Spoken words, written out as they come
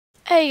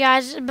Hey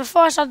guys,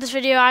 before I start this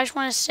video, I just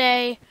want to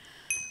say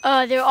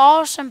there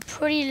are some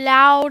pretty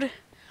loud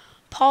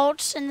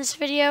parts in this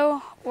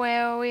video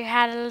where we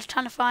had a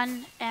ton of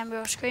fun and we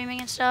were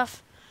screaming and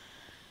stuff,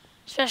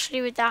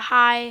 especially with that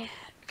high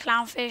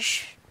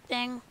clownfish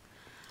thing.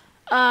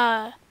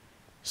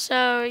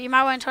 So you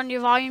might want to turn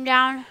your volume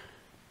down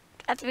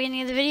at the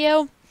beginning of the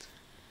video.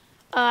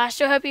 I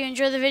still hope you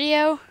enjoy the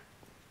video.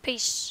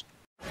 Peace.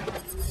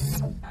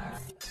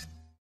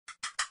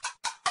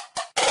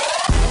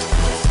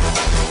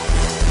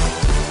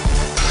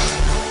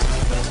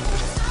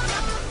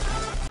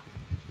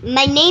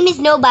 My name is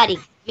Nobody,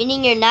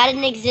 meaning you're not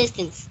in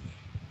existence.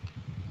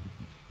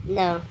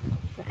 No,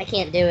 I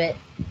can't do it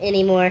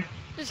anymore.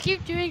 Just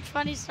keep doing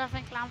funny stuff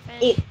in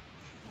Clownfish.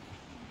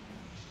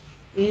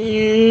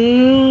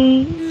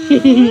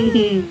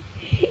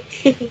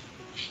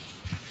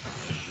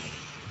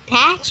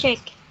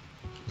 Patrick.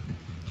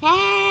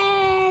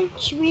 Yeah,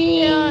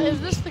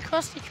 is this the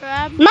Krusty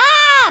Krab?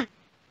 Mom!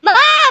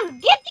 Mom!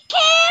 Get the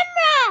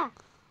camera!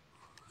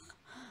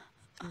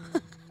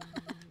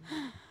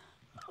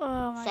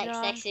 Oh my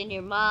God. Sexing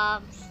your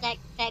mom.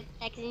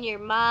 Sexing your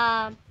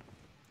mom.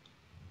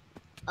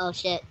 Oh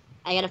shit.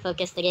 I gotta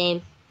focus the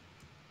game.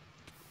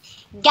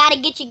 Gotta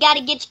get your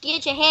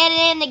head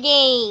in the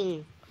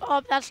game.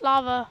 Oh, that's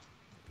lava.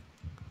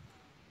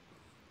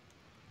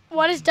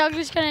 What is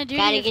Douglas gonna do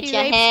to you if he rapes?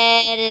 Gotta get your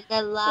head in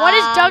the lava. What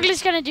is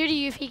Douglas gonna do to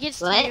you if he gets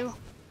to you?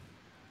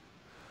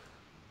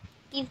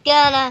 He's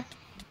gonna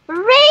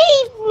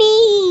rape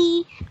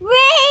me.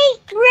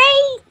 Rape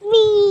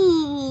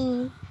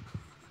me.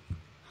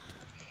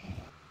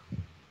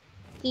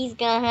 He's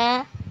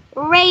gonna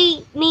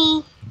rape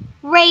me.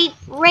 Rape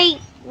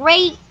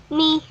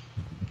me.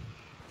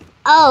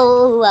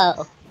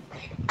 Oh.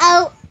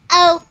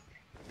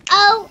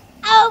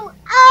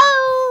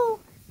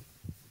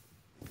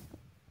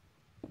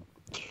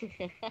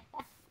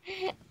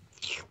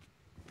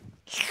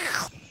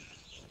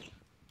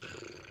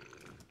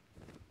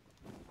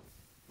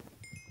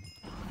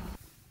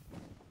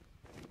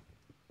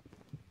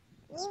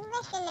 You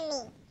listen to me,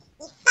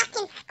 you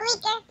fucking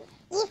squeaker.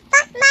 You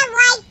fucked my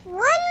wife one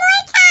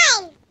more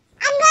time.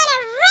 I'm gonna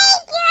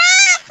rape your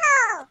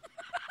asshole.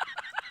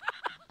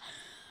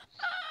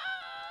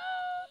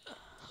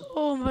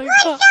 Oh my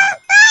What's God. so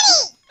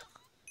funny?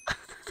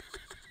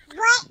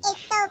 What is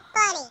so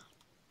funny?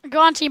 Go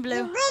on, Team Blue.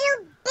 You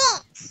little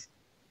bitch.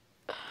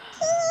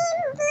 Team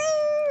Blue.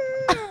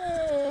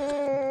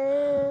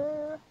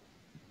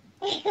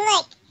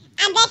 Look,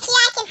 I bet you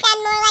I can sound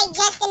more like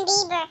Justin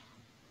Bieber.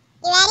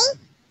 You ready?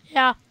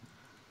 Yeah.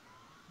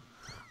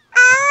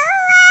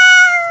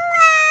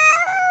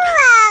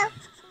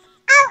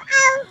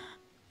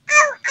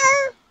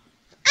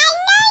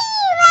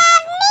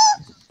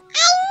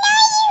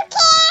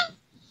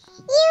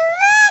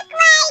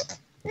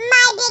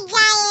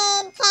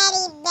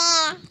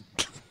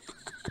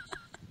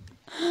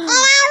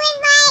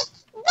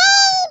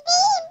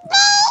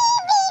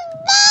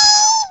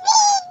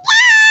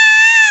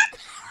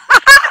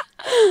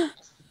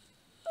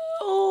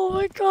 Oh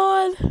my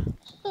God.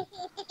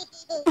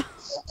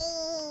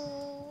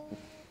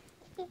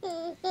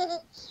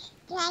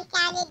 Do I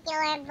sound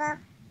adorable?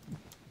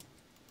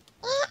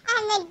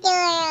 I'm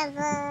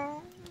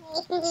adorable.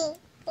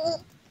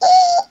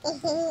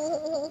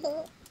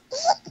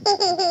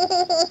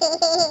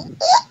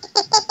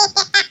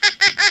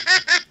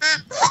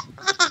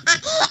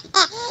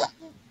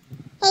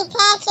 Hey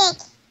Patrick,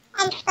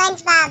 I'm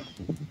SpongeBob.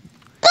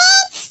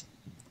 Bitch!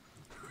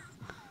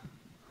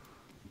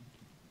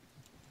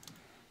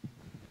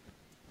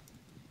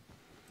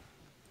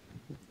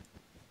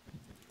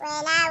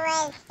 When I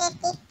was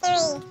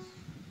 53,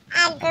 I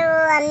grew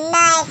a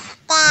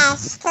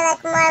mustache to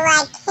look more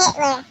like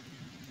Hitler.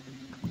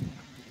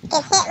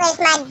 Because Hitler's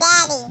my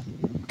daddy.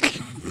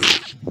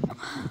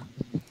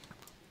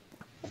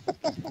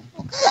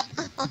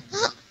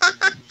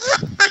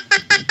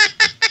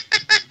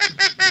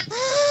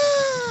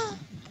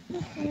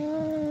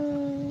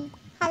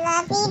 I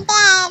love you,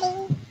 Daddy.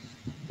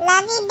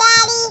 Love you,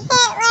 Daddy,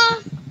 Hitler.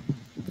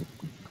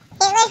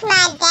 Hitler's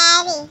my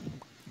daddy.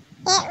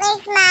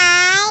 Hitler's my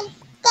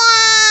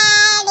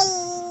daddy.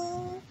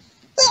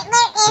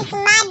 Hitler is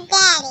my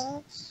daddy.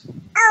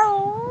 Oh,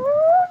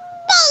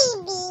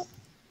 baby.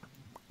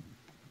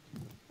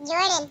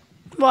 Jordan,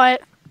 What?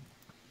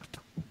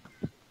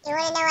 you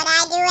want to know what I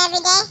do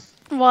every day?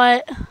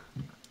 What?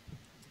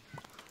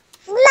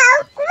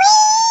 Smoke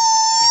weed!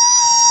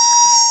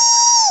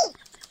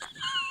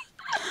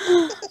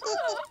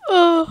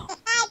 Oh.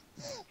 I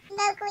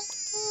smoke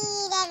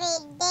weed every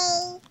day.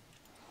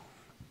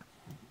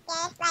 Yeah,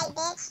 that's right,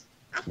 bitch.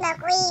 I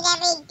smoke weed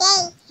every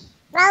day.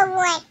 Roll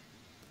one.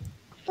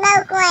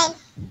 Smoke one.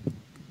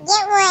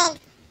 Get one.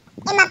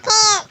 In my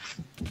pants,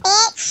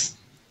 bitch.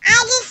 I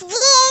just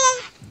live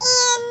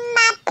in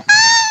my pants.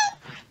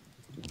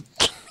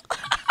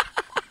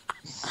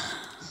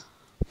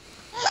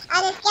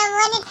 On a scale of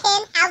 1 to 10,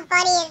 how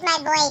funny is my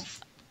voice?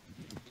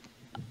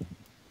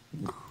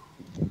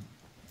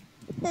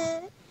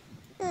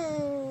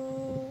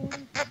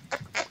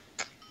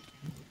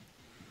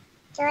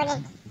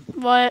 Jordan,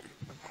 What?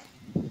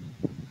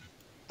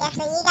 guess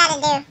what you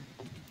gotta do?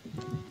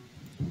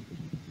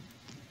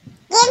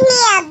 Give me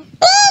a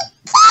big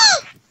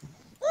kiss!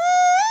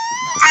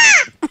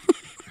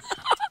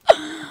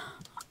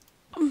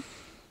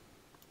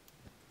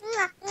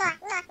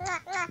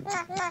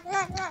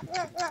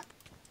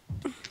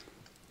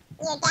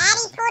 Your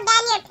daddy pulled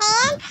down your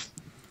pants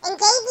and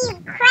gave you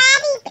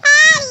Krabby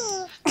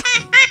Patties.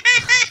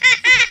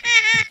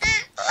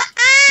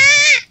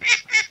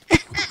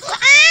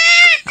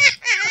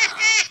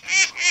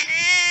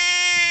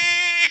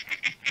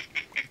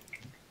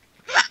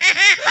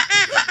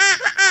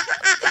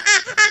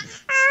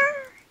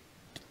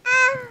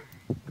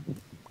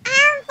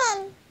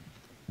 Alvin,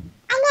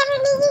 I never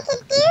knew you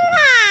could do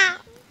that.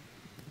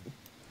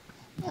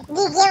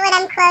 Do you get what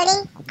I'm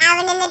quoting?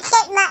 Alvin and the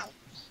Chipmunk.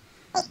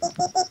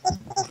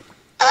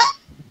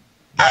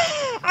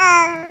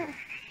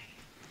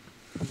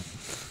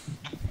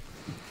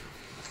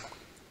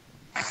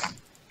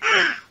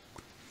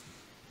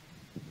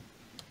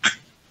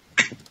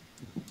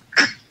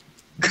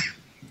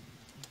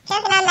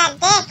 Choking on that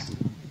dick.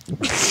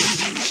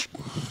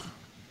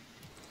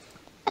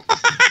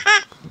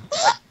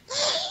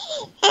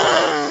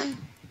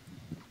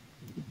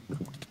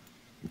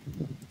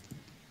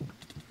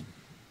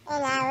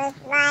 And I was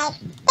like,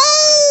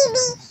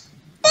 baby,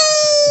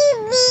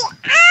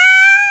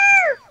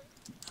 ow!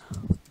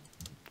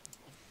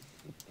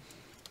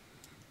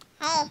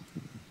 Hey,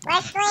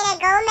 where's Selena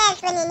Gomez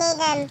when you need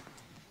them?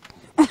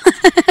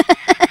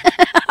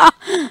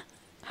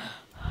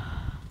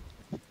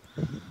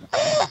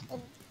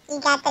 You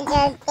got the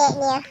joke,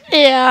 didn't you?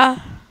 Yeah.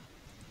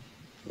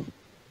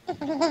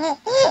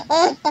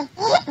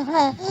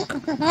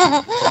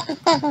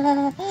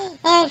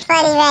 It was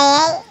funny,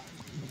 right?